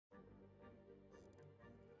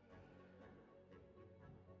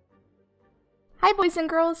Hi boys and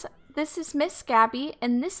girls, this is Miss Gabby,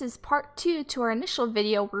 and this is part 2 to our initial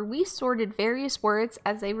video where we sorted various words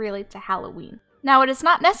as they relate to Halloween. Now it is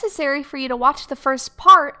not necessary for you to watch the first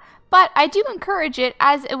part, but I do encourage it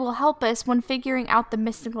as it will help us when figuring out the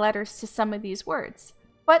missing letters to some of these words.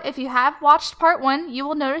 But if you have watched part 1, you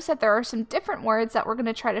will notice that there are some different words that we're going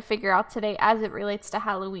to try to figure out today as it relates to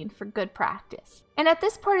Halloween for good practice. And at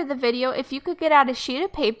this part of the video, if you could get out a sheet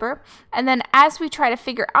of paper, and then as we try to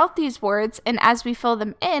figure out these words and as we fill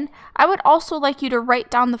them in, I would also like you to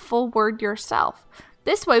write down the full word yourself.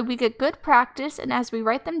 This way we get good practice, and as we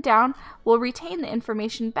write them down, we'll retain the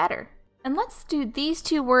information better. And let's do these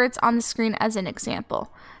two words on the screen as an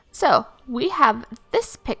example. So we have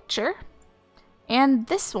this picture and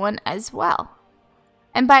this one as well.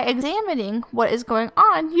 And by examining what is going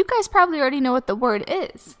on, you guys probably already know what the word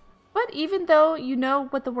is. But even though you know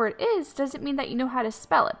what the word is, doesn't mean that you know how to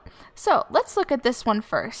spell it. So let's look at this one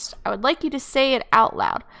first. I would like you to say it out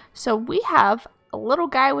loud. So we have a little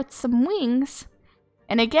guy with some wings.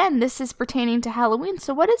 And again, this is pertaining to Halloween.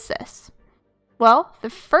 So what is this? Well, the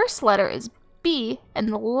first letter is B and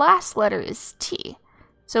the last letter is T.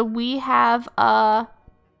 So we have a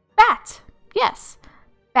bat. Yes,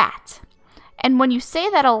 bat. And when you say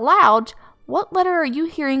that aloud, what letter are you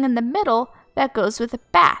hearing in the middle that goes with a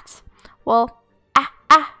bat? Well, ah,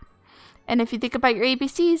 ah. And if you think about your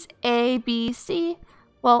ABCs, A, B, C,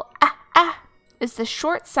 well, ah, ah is the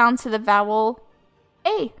short sound to the vowel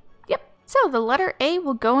A. Yep. So the letter A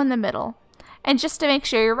will go in the middle. And just to make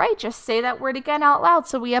sure you're right, just say that word again out loud.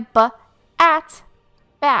 So we have b-at,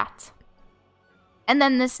 bat. And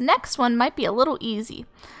then this next one might be a little easy.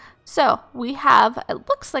 So we have, it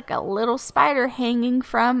looks like a little spider hanging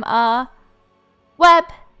from a web.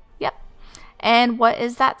 Yep. And what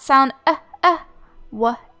is that sound?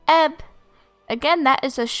 Web. Again, that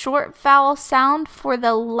is a short vowel sound for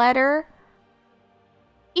the letter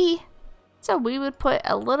E. So we would put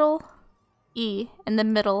a little E in the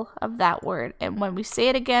middle of that word. And when we say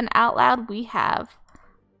it again out loud, we have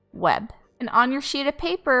web. And on your sheet of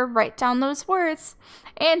paper, write down those words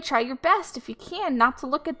and try your best, if you can, not to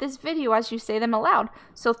look at this video as you say them aloud.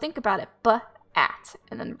 So think about it, b-at,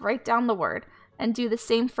 and then write down the word and do the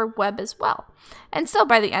same for web as well. And so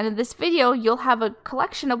by the end of this video, you'll have a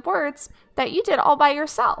collection of words that you did all by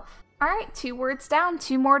yourself. All right, 2 words down,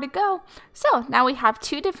 2 more to go. So now we have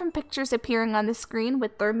 2 different pictures appearing on the screen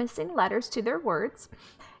with their missing letters to their words.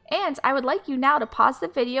 And I would like you now to pause the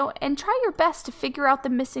video and try your best to figure out the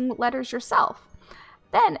missing letters yourself.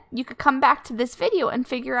 Then you could come back to this video and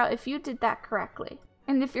figure out if you did that correctly.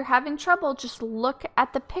 And if you're having trouble, just look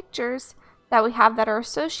at the pictures that we have that are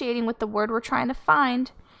associating with the word we're trying to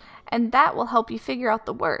find, and that will help you figure out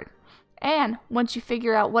the word. And once you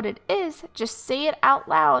figure out what it is, just say it out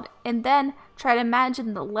loud and then try to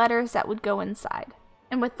imagine the letters that would go inside.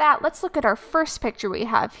 And with that, let's look at our first picture we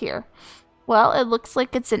have here. Well, it looks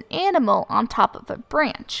like it's an animal on top of a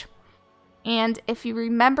branch. And if you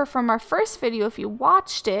remember from our first video, if you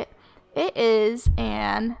watched it, it is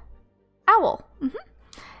an owl.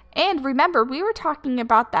 And remember, we were talking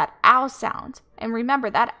about that ow sound. And remember,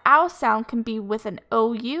 that ow sound can be with an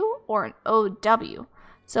OU or an OW.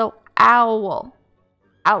 So owl,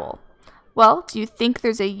 owl. Well, do you think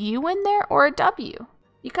there's a U in there or a W?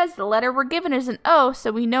 Because the letter we're given is an O,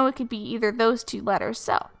 so we know it could be either those 2 letters.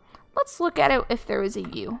 So let's look at it if there is a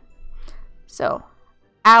U. So,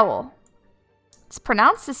 owl. It's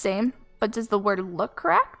pronounced the same, but does the word look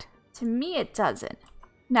correct? To me, it doesn't.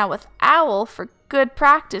 Now with owl, for good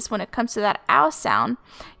practice when it comes to that ow sound,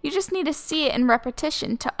 you just need to see it in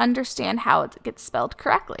repetition to understand how it gets spelled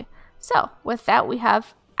correctly. So, with that, we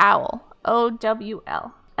have owl,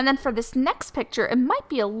 O-W-L. And then for this next picture, it might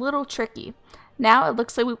be a little tricky. Now it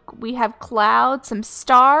looks like we have clouds, some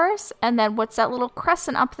stars, and then what's that little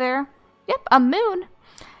crescent up there? Yep, a moon.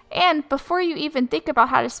 And before you even think about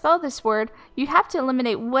how to spell this word, you have to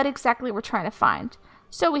eliminate what exactly we're trying to find.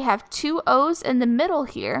 So we have 2 O's in the middle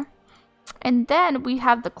here, and then we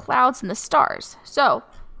have the clouds and the stars. So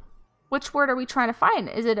which word are we trying to find?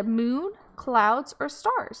 Is it a moon, clouds, or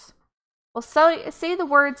stars? Well, say the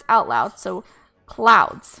words out loud. So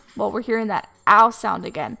clouds. Well, we're hearing that ow sound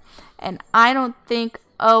again. And I don't think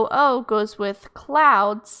OO goes with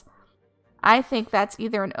clouds. I think that's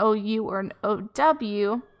either an OU or an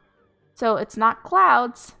OW. So it's not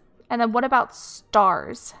clouds. And then what about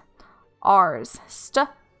stars? R's.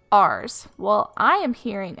 Stars. Well, I am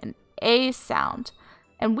hearing an A sound.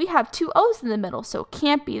 And we have 2 O's in the middle, so it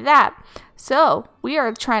can't be that. So we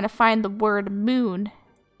are trying to find the word moon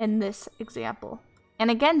in this example. And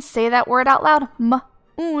again, say that word out loud.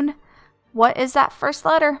 Moon. What is that first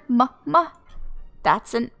letter? M.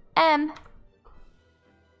 That's an M.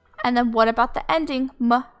 And then what about the ending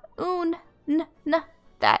m-oon, n?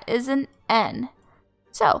 That is an N.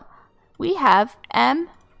 So we have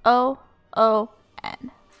M-O-O-N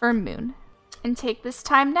for moon. And take this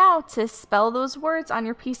time now to spell those words on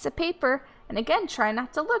your piece of paper. And again, try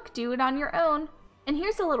not to look, do it on your own. And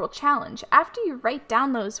here's a little challenge. After you write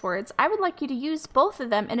down those words, I would like you to use both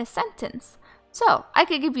of them in a sentence. So I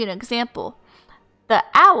could give you an example. The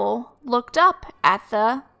owl looked up at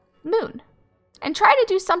the moon. And try to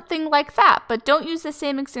do something like that, but don't use the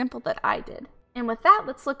same example that I did. And with that,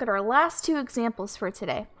 let's look at our last two examples for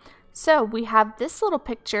today. So we have this little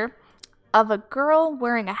picture of a girl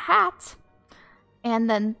wearing a hat, and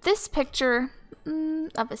then this picture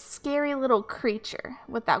of a scary little creature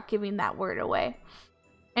without giving that word away.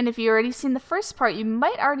 And if you've already seen the first part, you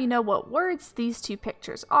might already know what words these two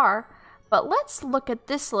pictures are, but let's look at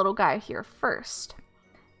this little guy here first.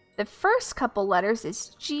 The first couple letters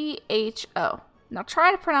is G-H-O. Now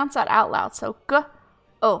try to pronounce that out loud. So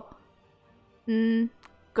G-O.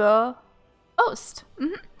 Ghost.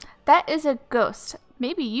 That is a ghost.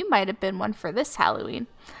 Maybe you might have been one for this Halloween.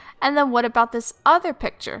 And then what about this other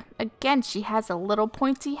picture? Again, she has a little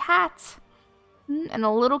pointy hat and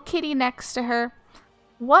a little kitty next to her.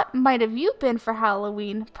 What might have you been for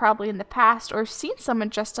Halloween, probably in the past, or seen someone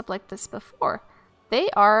dressed up like this before? They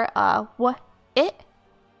are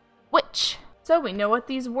witch. So we know what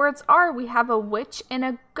these words are. We have a witch and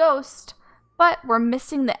a ghost, but we're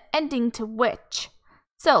missing the ending to witch.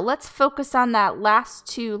 So let's focus on that last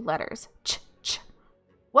two letters. Ch.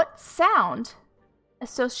 What sound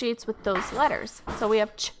associates with those letters? So we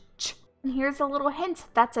have ch. And here's a little hint.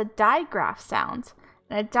 That's a digraph sound.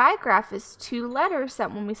 And a digraph is two letters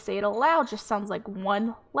that when we say it aloud just sounds like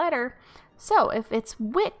one letter. So if it's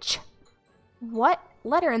witch, what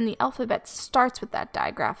letter in the alphabet starts with that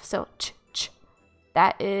digraph? So ch.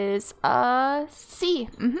 That is a C.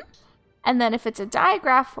 And then if it's a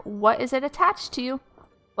digraph, what is it attached to?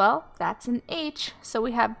 Well, that's an H. So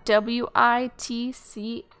we have W-I-T-C-H.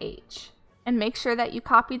 And make sure that you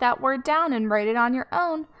copy that word down and write it on your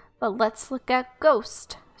own. But let's look at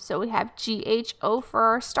ghost. So we have G-H-O for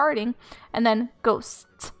our starting, and then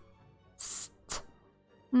ghost.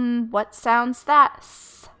 What sounds that?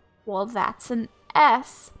 S. Well, that's an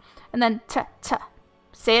S. And then t.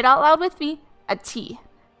 Say it out loud with me. A T.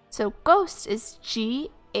 So ghost is G-H-O-S-T.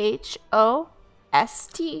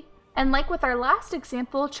 And like with our last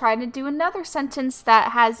example, try to do another sentence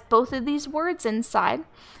that has both of these words inside.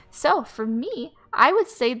 So for me, I would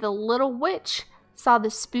say the little witch saw the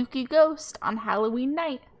spooky ghost on Halloween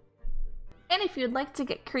night. And if you'd like to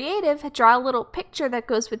get creative, draw a little picture that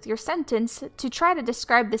goes with your sentence to try to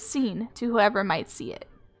describe the scene to whoever might see it.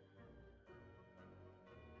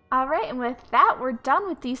 Alright, and with that, we're done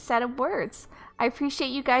with these set of words. I appreciate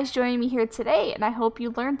you guys joining me here today, and I hope you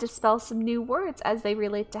learned to spell some new words as they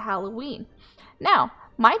relate to Halloween. Now,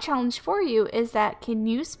 my challenge for you is that can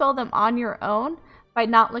you spell them on your own by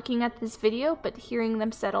not looking at this video but hearing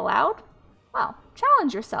them said aloud? Well,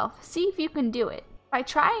 challenge yourself. See if you can do it. By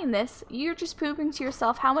trying this, you're just proving to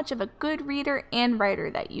yourself how much of a good reader and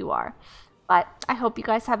writer that you are. But I hope you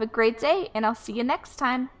guys have a great day, and I'll see you next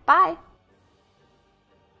time. Bye!